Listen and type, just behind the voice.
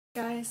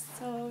Guys,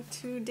 so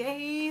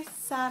today's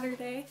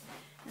Saturday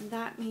and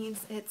that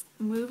means it's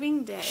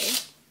moving day.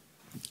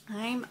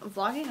 I'm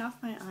vlogging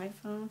off my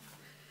iPhone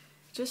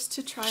just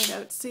to try it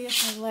out, see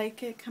if I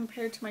like it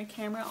compared to my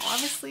camera.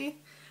 Obviously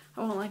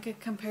I won't like it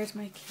compared to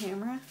my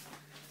camera,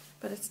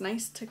 but it's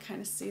nice to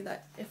kind of see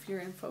that if you're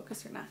in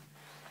focus or not.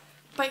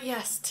 But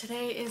yes,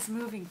 today is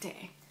moving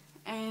day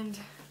and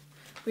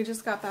we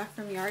just got back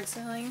from yard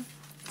selling,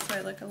 so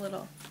I look a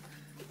little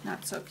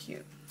not so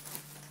cute.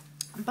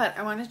 But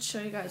I wanted to show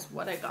you guys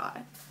what I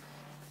got.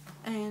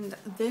 And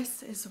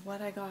this is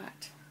what I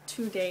got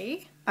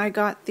today. I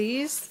got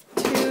these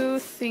two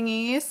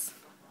thingies.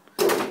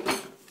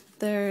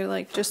 They're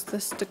like just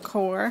this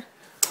decor.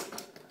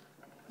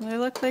 They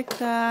look like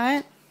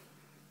that.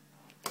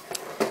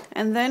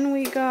 And then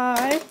we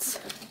got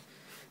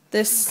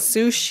this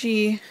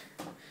sushi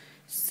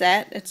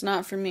set. It's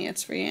not for me,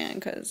 it's for Yan,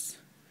 because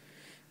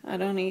I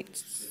don't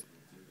eat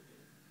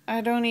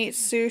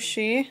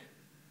sushi.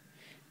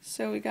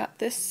 So we got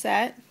this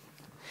set,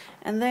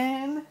 and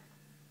then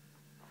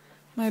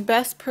my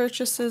best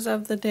purchases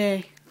of the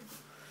day.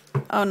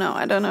 Oh no,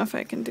 I don't know if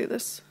I can do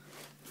this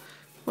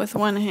with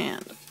one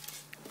hand.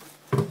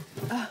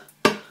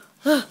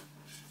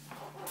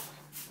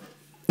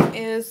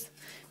 Is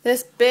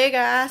this big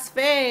ass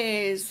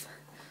vase.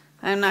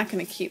 I'm not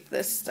going to keep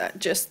this,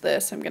 just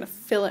this. I'm going to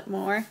fill it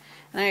more,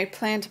 and I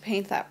plan to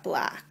paint that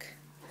black.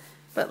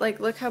 But like,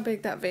 look how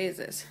big that vase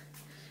is.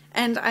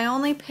 And I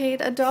only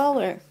paid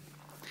 $1.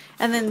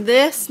 And then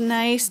this,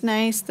 nice,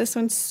 this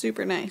one's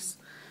super nice.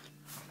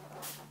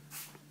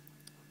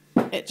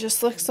 It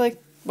just looks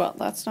like, well,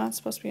 that's not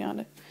supposed to be on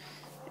it.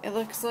 It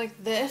looks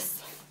like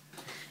this.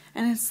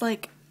 And it's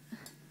like,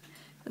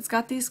 it's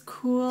got these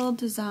cool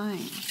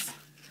designs.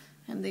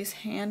 And these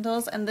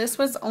handles. And this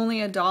was only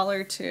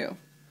 $1 too.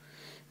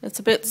 It's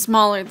a bit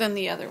smaller than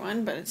the other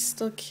one, but it's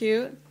still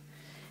cute.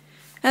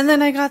 And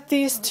then I got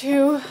these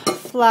two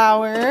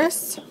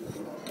flowers.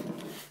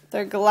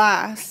 They're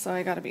glass, so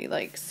I gotta be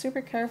like super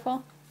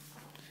careful.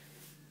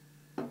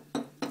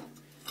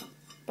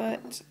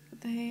 But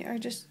they are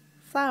just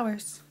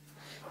flowers.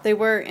 They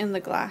were in the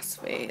glass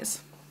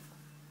vase.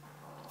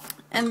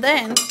 And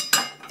then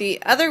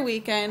the other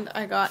weekend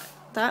I got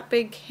that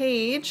big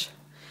cage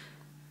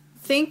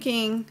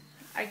thinking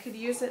I could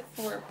use it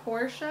for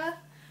Portia,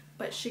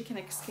 but she can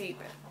escape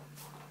it.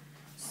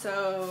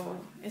 So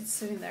it's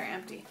sitting there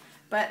empty.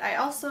 But I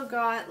also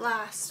got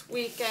last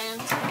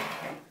weekend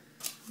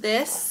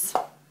this.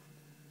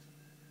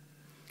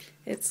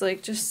 It's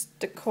like just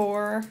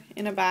decor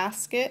in a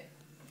basket.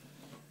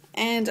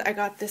 And I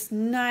got this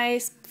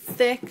nice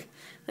thick,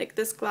 like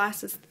this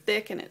glass is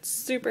thick and it's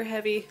super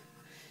heavy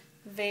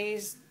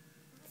vase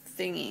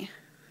thingy.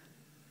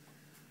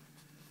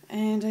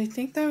 And I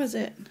think that was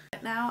it.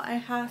 Now I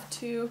have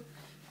to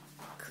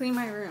clean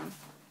my room.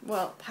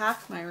 Well,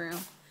 pack my room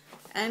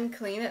and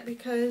clean it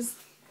because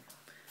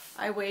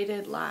I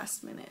waited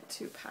last minute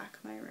to pack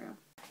my room.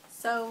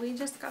 So we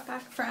just got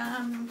back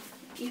from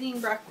eating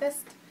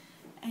breakfast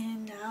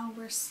and now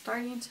we're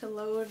starting to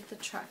load the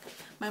truck.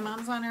 My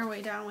mom's on her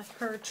way down with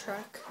her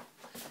truck.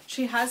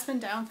 She has been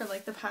down for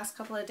like the past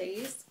couple of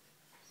days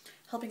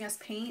helping us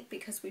paint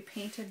because we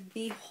painted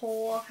the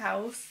whole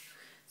house.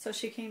 So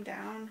she came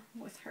down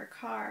with her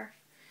car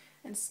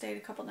and stayed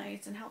a couple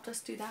nights and helped us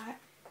do that.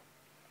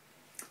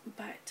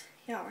 But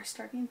yeah, we're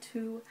starting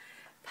to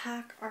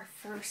pack our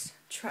first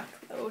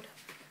truckload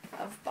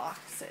of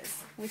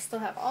boxes. We still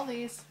have all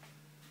these.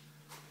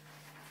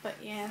 But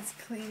Yan's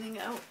cleaning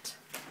out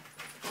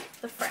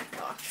the front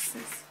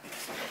boxes.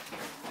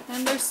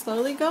 And they're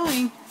slowly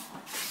going.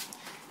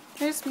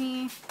 There's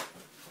me.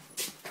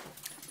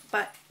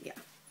 But yeah.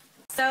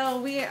 So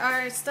we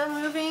are still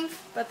moving,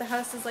 but the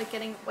house is like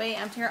getting way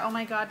emptier. Oh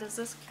my god, does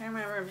this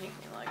camera ever make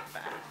me look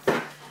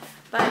bad?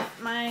 But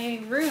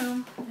my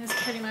room is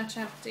pretty much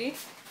empty.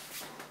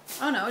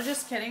 Oh no,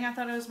 just kidding. I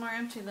thought it was more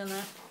empty than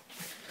that.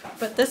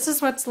 But this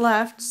is what's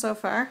left so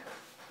far.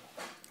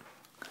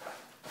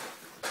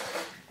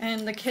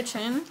 And the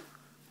kitchen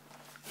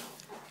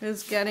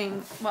is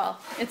getting, well,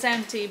 it's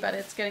empty, but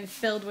it's getting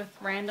filled with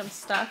random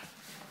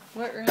stuff.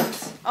 What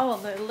rooms? Oh,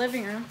 the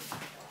living room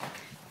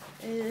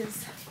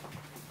is...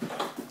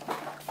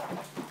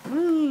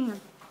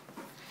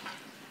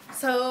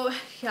 So,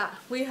 yeah,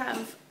 we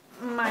have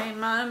my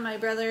mom, my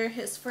brother,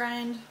 his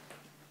friend,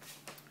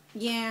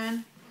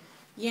 Yan's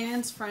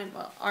friend,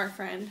 well, our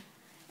friend,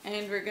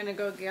 and we're gonna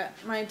go get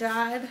my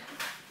dad,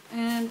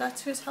 and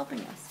that's who's helping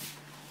us.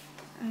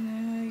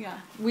 Yeah,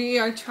 we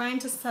are trying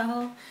to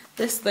sell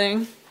this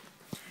thing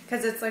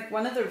because it's like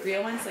one of the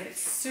real ones, like it's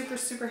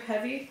super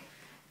heavy,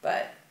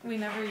 but we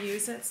never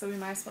use it, so we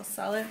might as well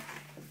sell it.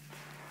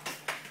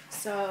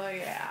 So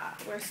yeah,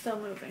 we're still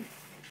moving.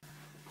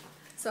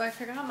 So I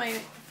forgot my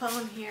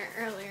phone here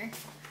earlier,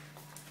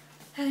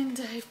 and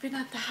I've been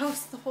at the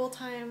house the whole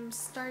time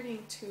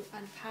starting to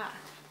unpack,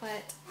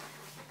 but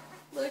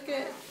look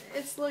at,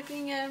 it's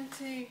looking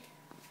empty,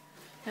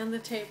 and the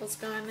table's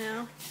gone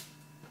now.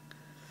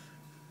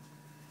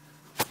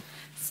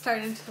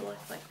 Starting to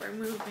look like we're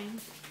moving.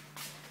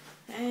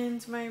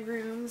 And my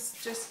room's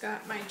just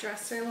got my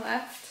dresser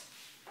left.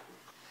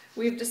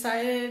 We've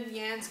decided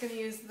Yan's gonna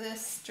use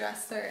this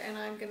dresser and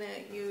I'm gonna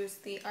use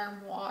the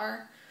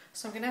armoire.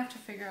 So I'm gonna have to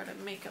figure out a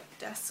makeup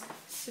desk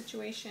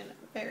situation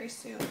very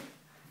soon.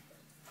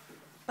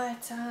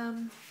 But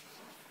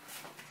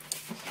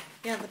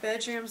yeah, the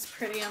bedroom's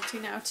pretty empty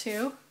now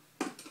too.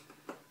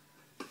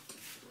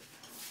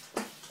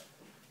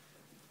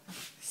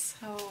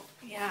 So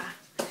yeah,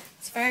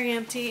 it's very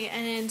empty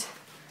and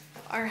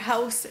our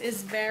house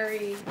is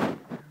very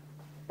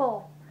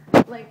full.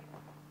 Like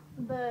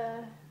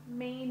the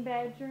main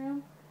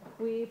bedroom,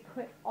 we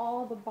put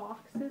all the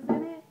boxes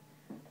in it,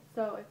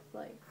 so it's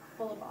like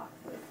full of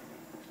boxes.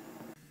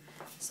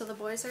 So the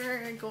boys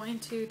are going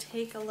to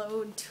take a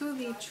load to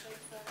the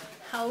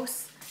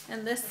house,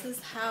 and this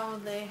is how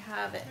they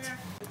have it.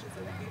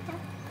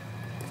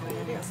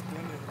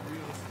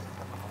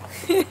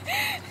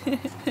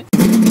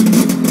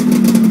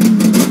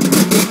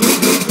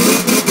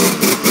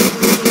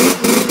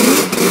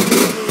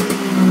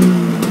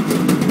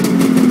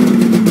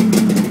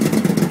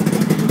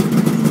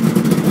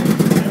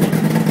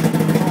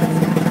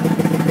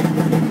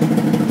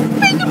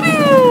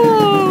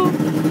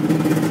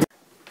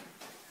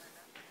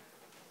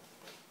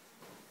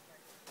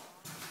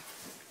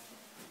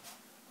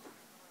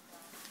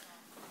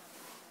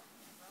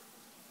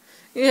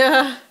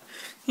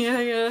 Yeah,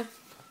 yeah.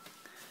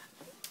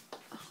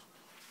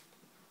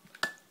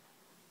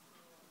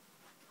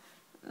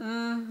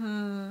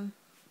 Mm-hmm.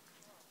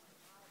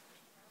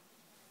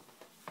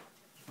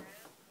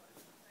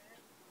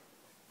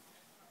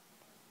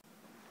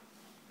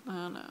 I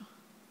don't know.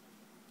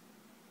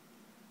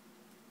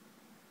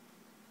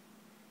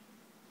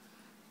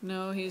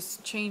 No, he's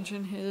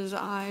changing his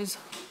eyes.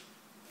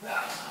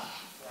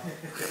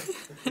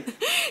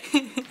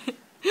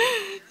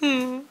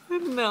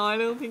 No, I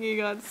don't think he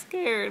got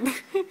scared.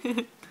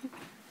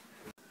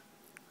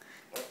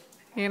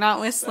 You're not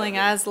whistling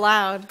as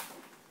loud.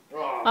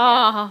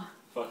 Oh.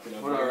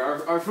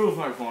 Whatever, I prove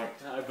my point,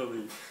 I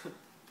believe.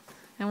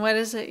 And what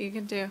is it you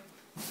can do?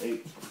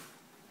 8.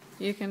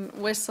 You can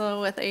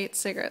whistle with 8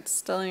 cigarettes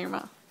still in your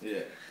mouth.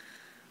 Yeah.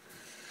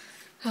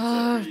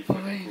 Oh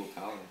boy.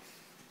 Cool.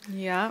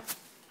 Yep.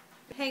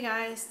 Hey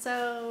guys,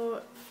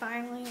 so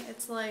finally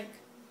it's like,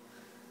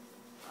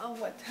 oh,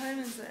 what time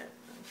is it?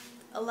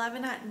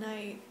 11 at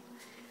night.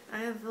 I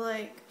have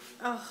like,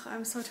 oh,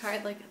 I'm so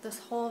tired. Like this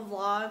whole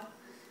vlog,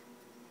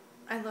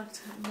 I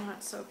looked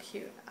not so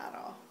cute at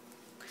all.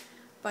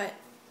 But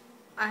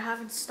I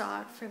haven't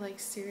stopped for like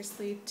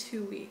seriously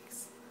 2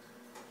 weeks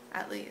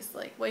at least.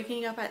 Like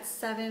waking up at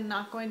 7,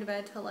 not going to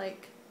bed till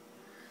like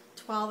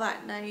 12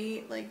 at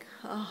night. Like,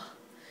 oh,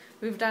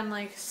 we've done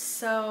like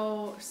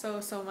so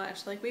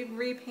much. Like we've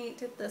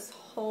repainted this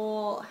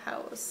whole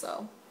house.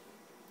 So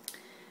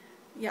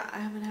yeah, I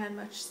haven't had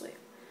much sleep.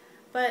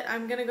 But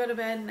I'm gonna go to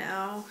bed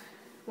now.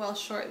 Well,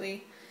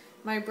 shortly.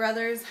 My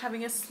brother's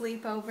having a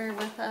sleepover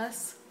with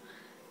us.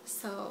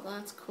 So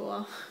that's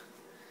cool.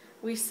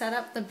 We set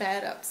up the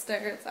bed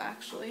upstairs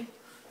actually.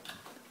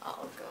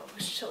 I'll go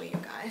show you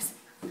guys.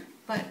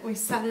 But we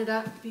set it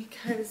up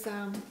because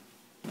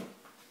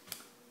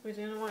we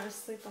didn't want to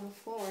sleep on the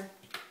floor.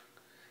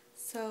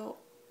 So,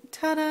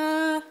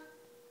 ta-da!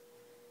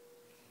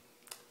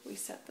 We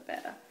set the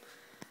bed up.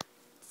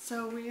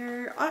 So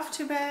we're off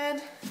to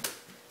bed.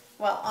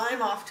 Well,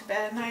 I'm off to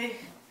bed. My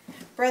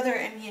brother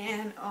and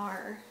Yan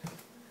are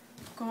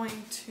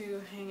going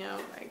to hang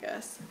out, I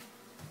guess.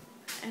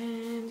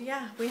 And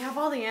yeah, we have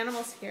all the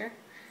animals here.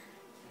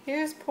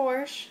 Here's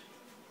Porsche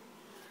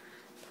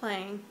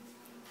playing.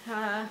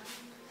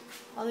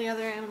 All the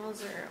other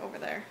animals are over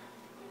there.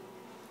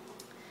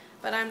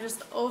 But I'm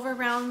just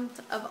overwhelmed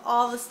of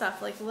all the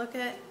stuff. Like, look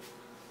at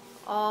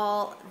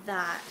all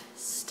that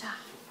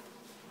stuff.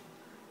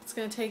 It's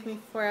gonna take me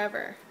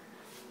forever.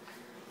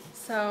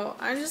 So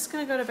I'm just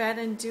gonna go to bed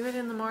and do it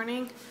in the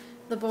morning.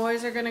 The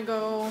boys are gonna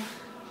go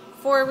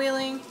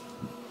four-wheeling,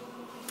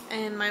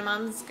 and my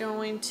mom's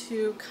going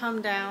to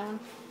come down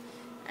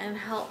and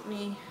help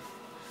me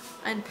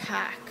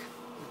unpack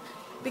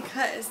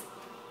because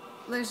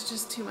there's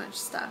just too much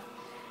stuff.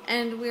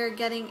 And we're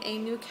getting a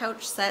new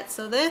couch set,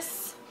 so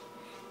this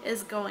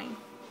is going.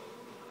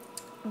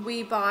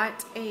 We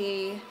bought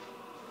a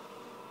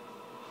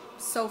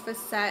sofa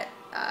set,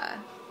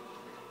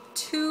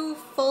 2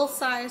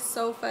 full-size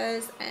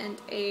sofas and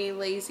a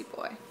lazy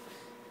boy,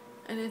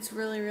 and it's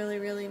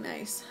really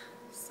nice.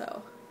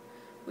 So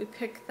we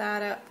pick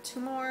that up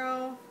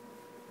tomorrow.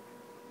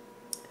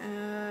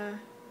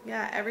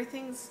 Yeah,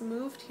 everything's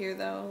moved here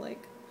though.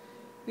 Like,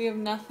 we have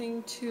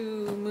nothing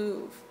to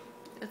move.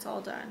 It's all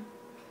done.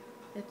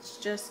 It's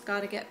just got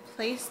to get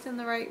placed in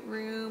the right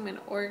room and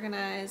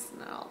organized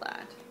and all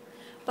that.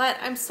 But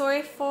I'm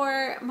sorry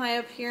for my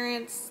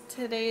appearance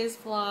today's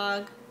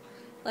vlog.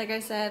 Like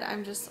I said,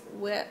 I'm just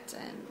whipped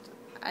and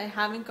I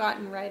haven't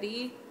gotten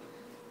ready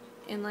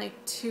in like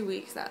 2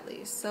 weeks at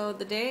least. So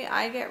the day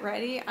I get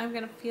ready, I'm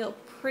gonna feel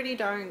pretty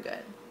darn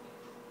good.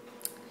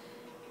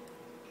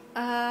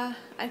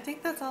 I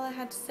think that's all I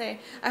had to say.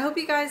 I hope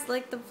you guys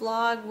like the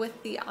vlog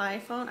with the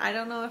iPhone. I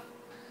don't know if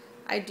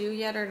I do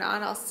yet or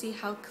not. I'll see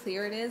how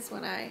clear it is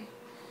when I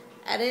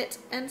edit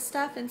and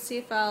stuff, and see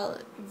if I'll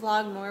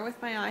vlog more with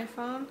my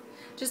iPhone,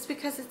 just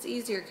because it's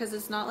easier, because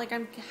it's not like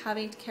I'm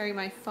having to carry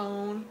my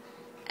phone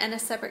and a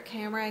separate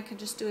camera. I can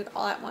just do it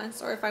all at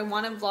once, or if I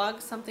want to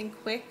vlog something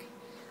quick,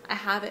 I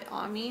have it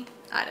on me.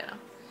 I don't know.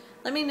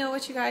 Let me know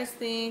what you guys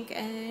think,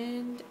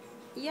 and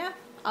yeah,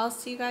 I'll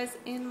see you guys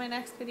in my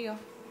next video.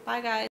 Bye guys.